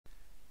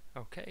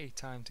Okay,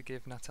 time to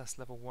give Natas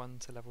level 1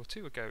 to level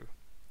 2 a go.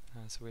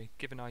 So we're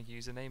given our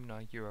username and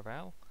our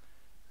URL,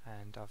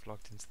 and I've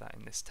logged into that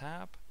in this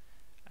tab,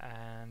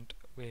 and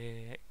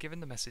we're given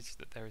the message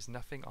that there is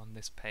nothing on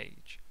this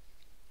page.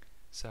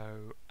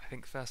 So I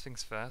think first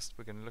things first,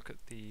 we're going to look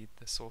at the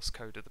source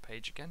code of the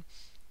page again.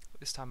 But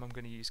this time I'm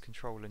going to use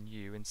Control and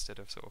U instead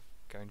of sort of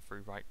going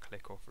through right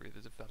click or through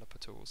the developer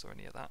tools or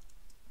any of that.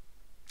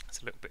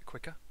 It's a little bit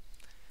quicker.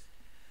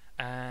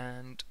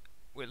 And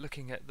we're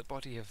looking at the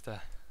body of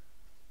the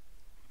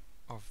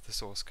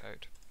source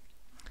code.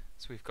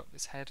 So we've got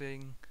this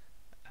heading,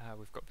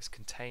 we've got this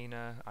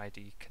container,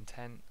 ID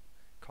content,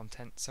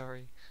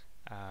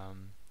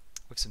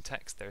 with some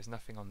text. There is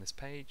nothing on this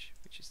page,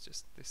 which is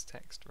just this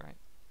text, right?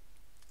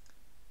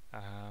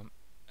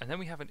 And then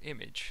we have an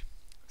image,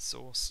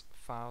 source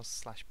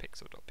files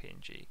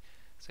 /pixel.png.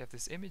 So we have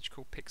this image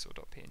called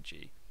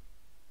pixel.png,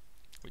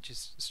 which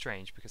is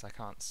strange because I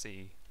can't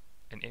see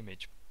an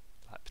image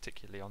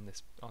particularly on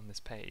this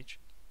page.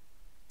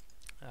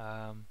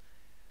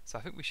 So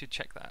I think we should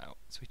check that out.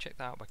 So we check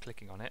that out by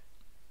clicking on it,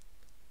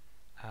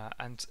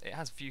 and it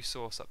has view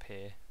source up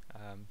here.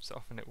 So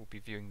often it will be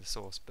viewing the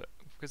source, but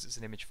because it's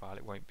an image file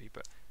it won't be,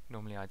 but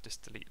normally I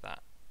just delete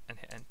that and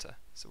hit enter.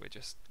 So we're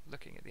just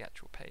looking at the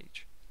actual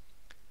page.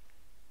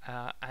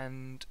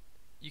 And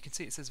you can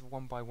see it says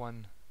 1 by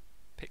 1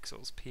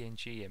 pixels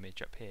PNG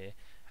image up here,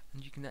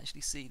 and you can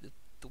actually see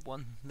the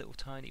one little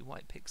tiny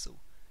white pixel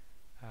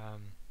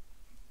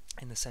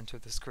in the center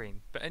of the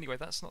screen. But anyway,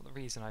 that's not the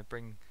reason I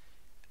bring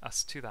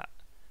us to that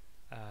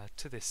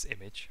to this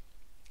image.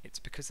 It's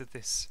because of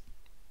this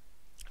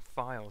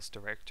files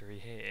directory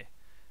here.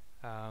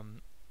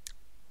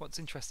 What's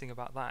interesting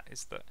about that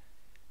is that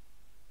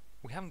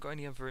we haven't got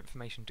any other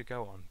information to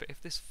go on, but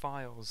if this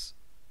files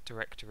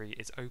directory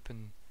is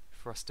open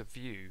for us to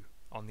view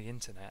on the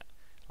internet,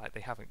 like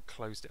they haven't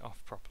closed it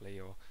off properly,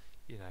 or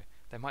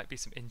there might be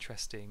some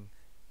interesting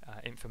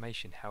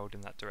information held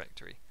in that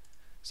directory.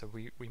 So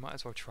we might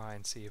as well try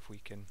and see if we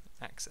can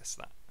access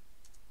that.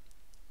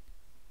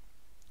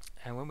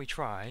 And when we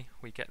try,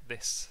 we get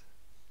this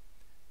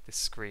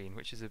screen,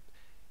 which is a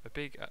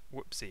big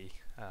whoopsie,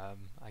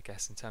 I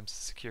guess, in terms of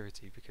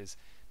security, because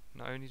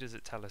not only does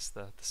it tell us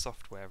the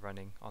software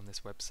running on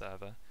this web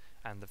server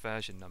and the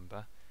version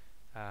number,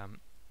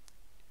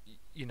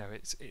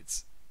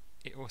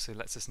 it also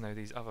lets us know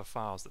these other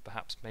files that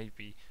perhaps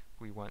maybe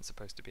we weren't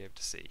supposed to be able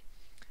to see.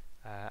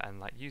 And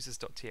like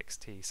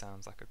users.txt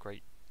sounds like a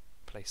great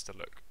place to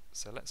look.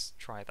 So let's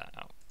try that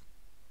out.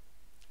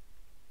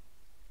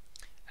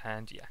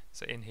 And yeah,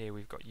 so in here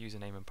we've got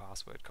username and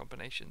password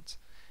combinations,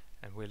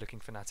 and we're looking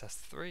for Natas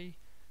 3,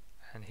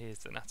 and here's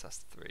the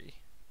Natas 3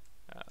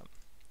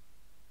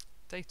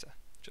 data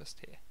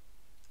just here.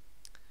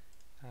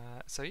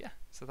 So yeah,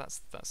 so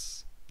that's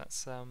this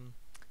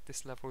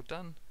level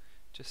done.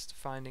 Just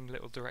finding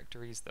little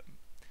directories that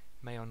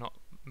may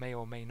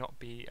or may not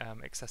be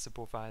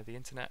accessible via the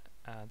internet.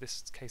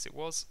 This case it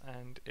was,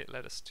 and it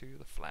led us to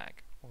the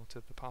flag, or to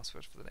the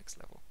password for the next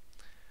level.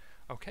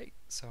 Okay,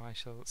 so I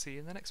shall see you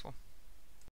in the next one.